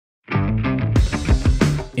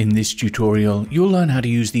In this tutorial, you'll learn how to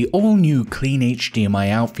use the all-new Clean HDMI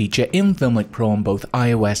Out feature in FiLMiC Pro on both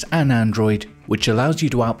iOS and Android, which allows you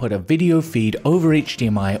to output a video feed over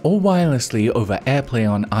HDMI or wirelessly over Airplay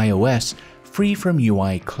on iOS, free from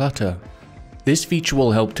UI clutter. This feature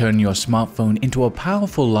will help turn your smartphone into a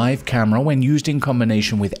powerful live camera when used in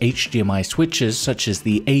combination with HDMI switches such as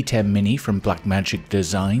the Atem Mini from Blackmagic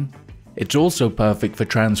design. It's also perfect for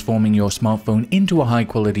transforming your smartphone into a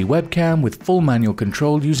high-quality webcam with full manual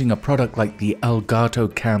control using a product like the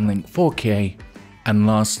Elgato Cam Link 4K. And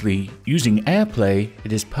lastly, using Airplay,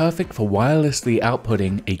 it is perfect for wirelessly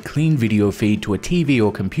outputting a clean video feed to a TV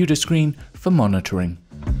or computer screen for monitoring.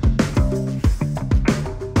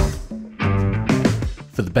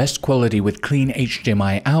 For the best quality with Clean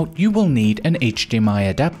HDMI Out, you will need an HDMI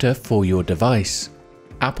adapter for your device.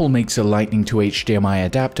 Apple makes a Lightning to HDMI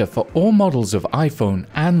adapter for all models of iPhone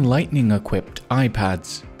and Lightning-equipped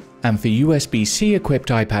iPads. And for USB-C equipped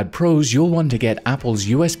iPad Pros, you'll want to get Apple's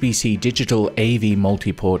USB-C digital AV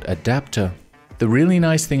multi-port adapter. The really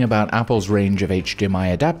nice thing about Apple's range of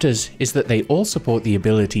HDMI adapters is that they all support the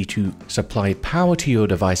ability to supply power to your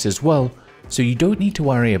device as well, so you don't need to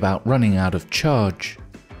worry about running out of charge.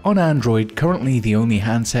 On Android, currently the only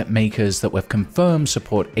handset makers that we've confirmed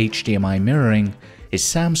support HDMI mirroring is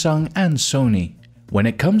Samsung and Sony. When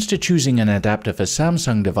it comes to choosing an adapter for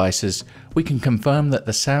Samsung devices, we can confirm that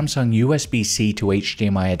the Samsung USB-C to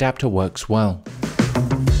HDMI adapter works well.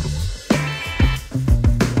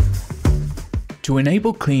 To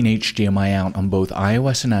enable Clean HDMI Out on both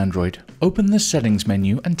iOS and Android, open the Settings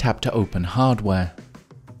menu and tap to open Hardware.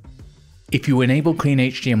 If you enable Clean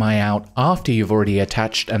HDMI Out after you've already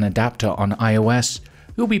attached an adapter on iOS,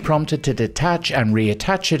 you'll be prompted to detach and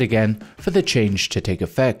reattach it again for the change to take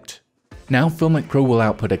effect. Now FiLMiC Pro will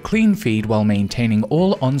output a clean feed while maintaining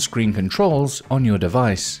all on-screen controls on your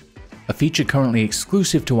device. A feature currently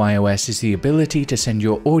exclusive to iOS is the ability to send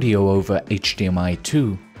your audio over HDMI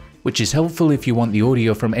 2, which is helpful if you want the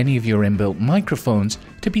audio from any of your inbuilt microphones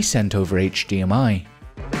to be sent over HDMI.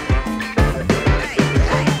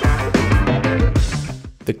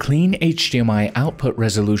 The Clean HDMI output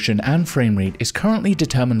resolution and frame rate is currently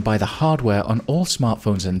determined by the hardware on all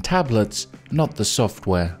smartphones and tablets, not the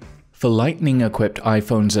software. For Lightning-equipped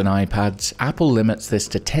iPhones and iPads, Apple limits this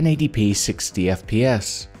to 1080p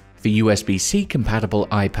 60fps. For USB-C compatible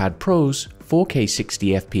iPad Pros, 4K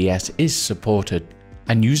 60fps is supported.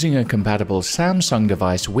 And using a compatible Samsung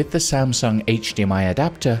device with the Samsung HDMI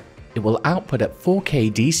adapter, it will output at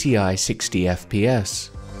 4K DCI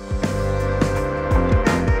 60fps.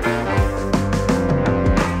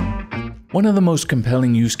 One of the most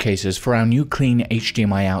compelling use cases for our new Clean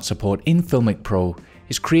HDMI Out support in FiLMiC Pro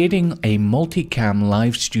is creating a multicam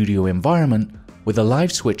live studio environment with a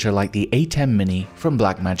live switcher like the Atem Mini from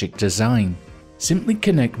Blackmagic design. Simply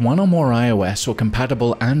connect one or more iOS or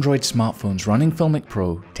compatible Android smartphones running FiLMiC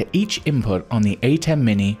Pro to each input on the Atem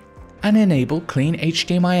Mini and enable Clean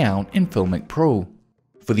HDMI Out in FiLMiC Pro.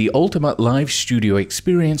 For the ultimate live studio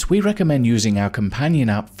experience, we recommend using our companion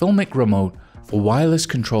app FiLMiC Remote for wireless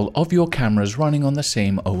control of your cameras running on the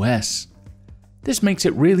same OS. This makes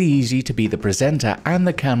it really easy to be the presenter and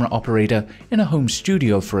the camera operator in a home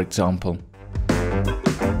studio, for example.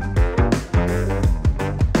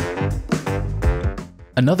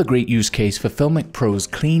 Another great use case for FiLMiC Pro's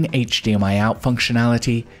Clean HDMI Out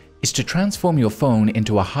functionality is to transform your phone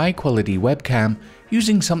into a high-quality webcam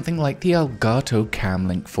using something like the Elgato Cam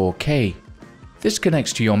Link 4K. This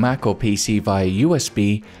connects to your Mac or PC via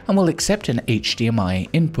USB and will accept an HDMI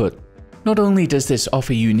input. Not only does this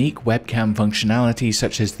offer unique webcam functionality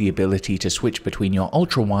such as the ability to switch between your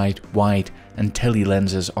ultra-wide, wide, and tele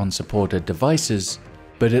lenses on supported devices,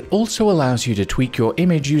 but it also allows you to tweak your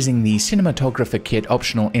image using the Cinematographer Kit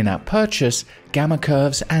optional in-app purchase, gamma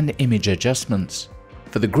curves, and image adjustments.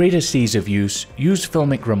 For the greatest ease of use, use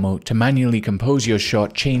FiLMiC Remote to manually compose your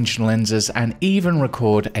shot, change lenses, and even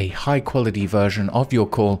record a high-quality version of your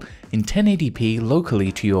call in 1080p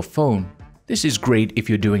locally to your phone. This is great if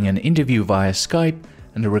you're doing an interview via Skype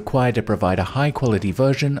and are required to provide a high-quality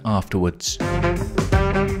version afterwards.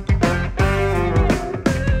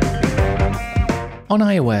 On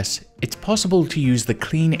iOS, it's possible to use the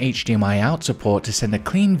Clean HDMI Out support to send a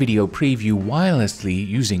clean video preview wirelessly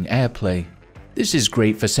using Airplay. This is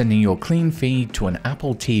great for sending your clean feed to an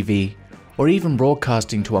Apple TV or even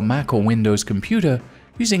broadcasting to a Mac or Windows computer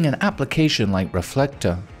using an application like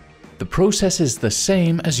Reflector. The process is the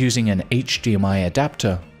same as using an HDMI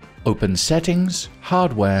adapter. Open Settings,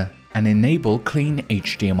 Hardware, and enable Clean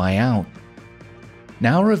HDMI Out.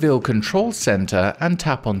 Now reveal Control Center and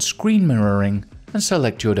tap on Screen Mirroring and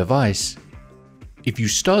select your device. If you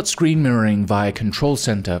start screen mirroring via Control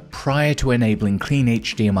Center prior to enabling Clean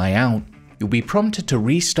HDMI Out, you'll be prompted to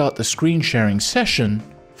restart the screen sharing session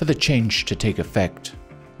for the change to take effect.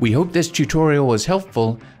 We hope this tutorial was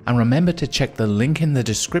helpful, and remember to check the link in the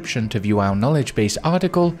description to view our knowledge base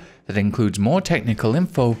article that includes more technical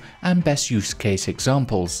info and best use case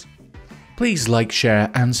examples. Please like,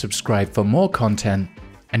 share and subscribe for more content,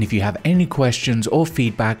 and if you have any questions or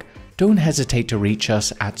feedback, don't hesitate to reach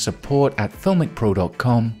us at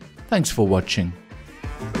support@filmicpro.com. Thanks for watching.